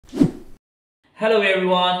Hello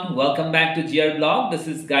everyone, welcome back to GR Blog. This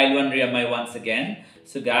is Galvin once again.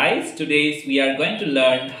 So guys, today we are going to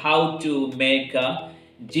learn how to make a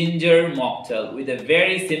ginger mocktail with a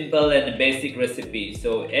very simple and basic recipe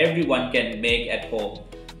so everyone can make at home.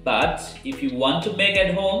 But if you want to make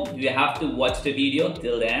at home, you have to watch the video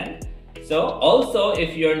till the end. So also,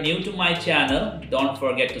 if you're new to my channel, don't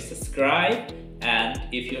forget to subscribe, and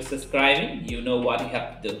if you're subscribing, you know what you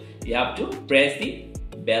have to do. You have to press the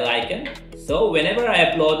bell icon, so whenever I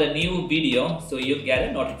upload a new video, so you'll get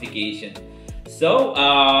a notification. So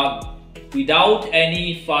without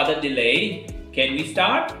any further delay, can we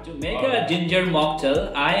start? To make a ginger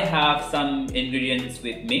mocktail, I have some ingredients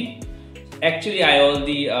with me. Actually, I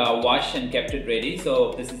already washed and kept it ready.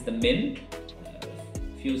 So this is the mint,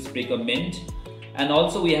 few sprigs of mint, and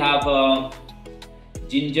also we have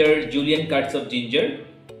julienne cuts of ginger,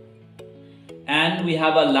 and we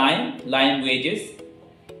have a lime wedges.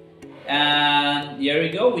 And here we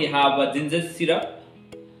go, we have a ginger syrup.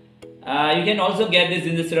 You can also get this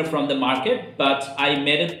ginger syrup from the market, but I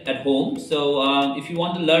made it at home. So if you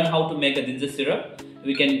want to learn how to make a ginger syrup,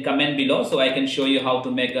 we can comment below so I can show you how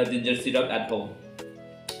to make a ginger syrup at home.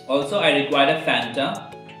 Also, I require a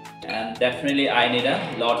Fanta, and definitely I need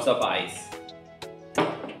lots of ice.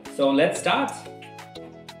 So let's start.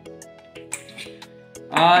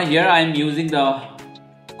 Here I am using the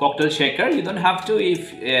cocktail shaker. You don't have to.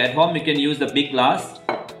 If at home you can use the big glass.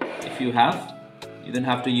 If you have, you don't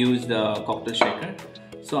have to use the cocktail shaker.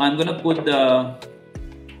 So I'm gonna put the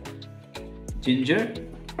ginger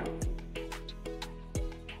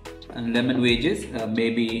and lemon wedges,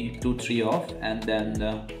 maybe 2-3 off, and then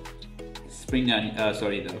the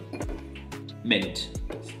the mint,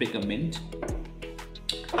 sprig of mint.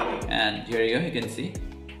 And here you go, you can see.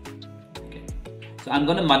 So I'm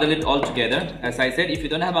going to muddle it all together. As I said, if you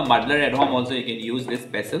don't have a muddler at home, also you can use this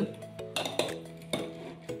pestle.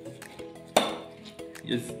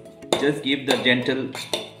 Just give the gentle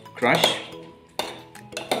crush.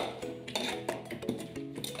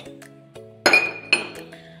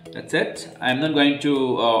 That's it. I'm not going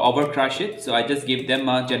to over crush it, so I just give them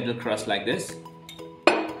a gentle crush like this.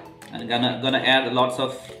 I'm gonna add lots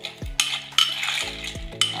of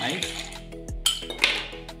ice.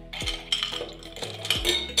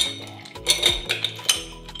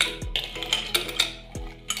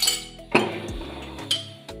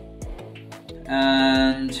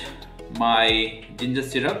 And my ginger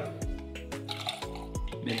syrup,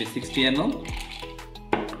 maybe 60 ml.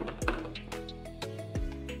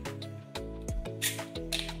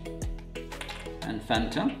 And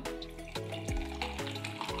Fanta.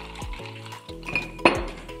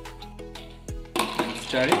 And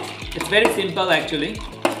stir it. It's very simple actually.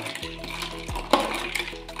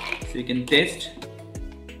 So you can taste.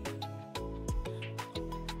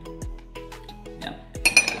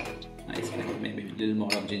 Maybe a little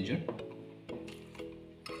more of ginger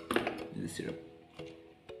syrup.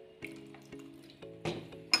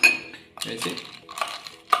 That's it.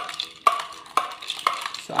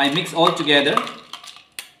 So I mix all together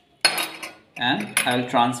and I will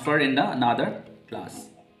transfer in another glass.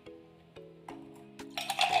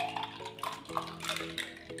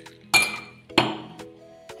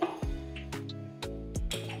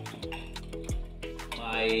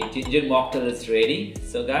 My ginger mocktail is ready.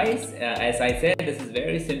 So guys, as I said, this is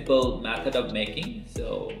very simple method of making,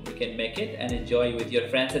 so you can make it and enjoy with your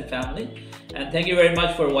friends and family. And thank you very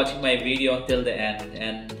much for watching my video till the end,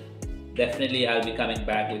 and definitely I'll be coming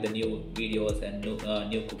back with the new videos and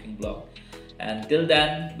new cooking vlog. And till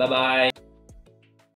then, bye bye.